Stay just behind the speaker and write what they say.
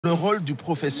Le rôle du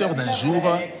professeur d'un jour,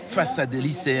 face à des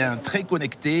lycéens très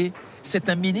connectés, c'est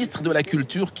un ministre de la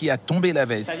Culture qui a tombé la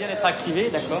veste. Ça vient d'être activé,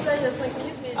 d'accord.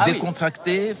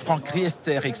 Décontracté, Franck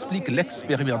Riester explique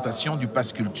l'expérimentation du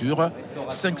Pass Culture.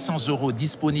 500 €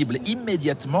 disponibles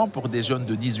immédiatement pour des jeunes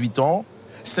de 18 ans,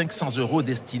 500 €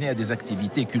 destinés à des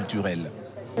activités culturelles.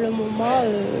 Pour le moment,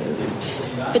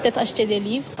 peut-être acheter des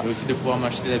livres. Et aussi de pouvoir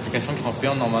m'acheter des applications qui sont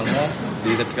payantes normalement,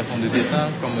 des applications de dessin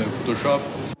comme Photoshop.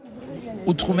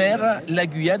 Outre-mer, la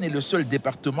Guyane est le seul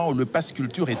département où le Pass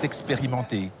Culture est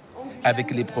expérimenté.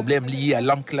 Avec les problèmes liés à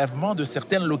l'enclavement de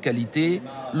certaines localités,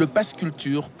 le Pass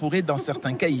Culture pourrait, dans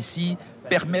certains cas ici,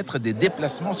 permettre des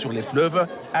déplacements sur les fleuves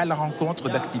à la rencontre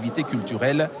d'activités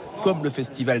culturelles comme le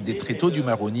Festival des Tréteaux du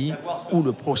Maroni ou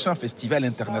le prochain Festival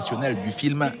international du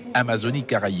film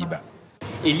Amazonie-Caraïbes.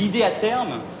 Et l'idée à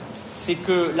terme, c'est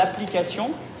que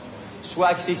l'application soit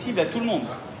accessible à tout le monde,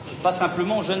 pas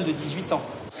simplement aux jeunes de 18 ans.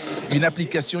 Une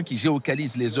application qui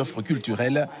géocalise les offres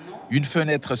culturelles, une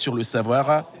fenêtre sur le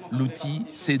savoir, l'outil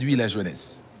séduit la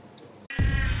jeunesse.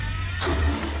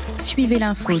 Suivez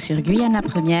l'info sur Guyane la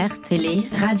Première, télé,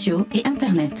 radio et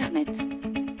Internet.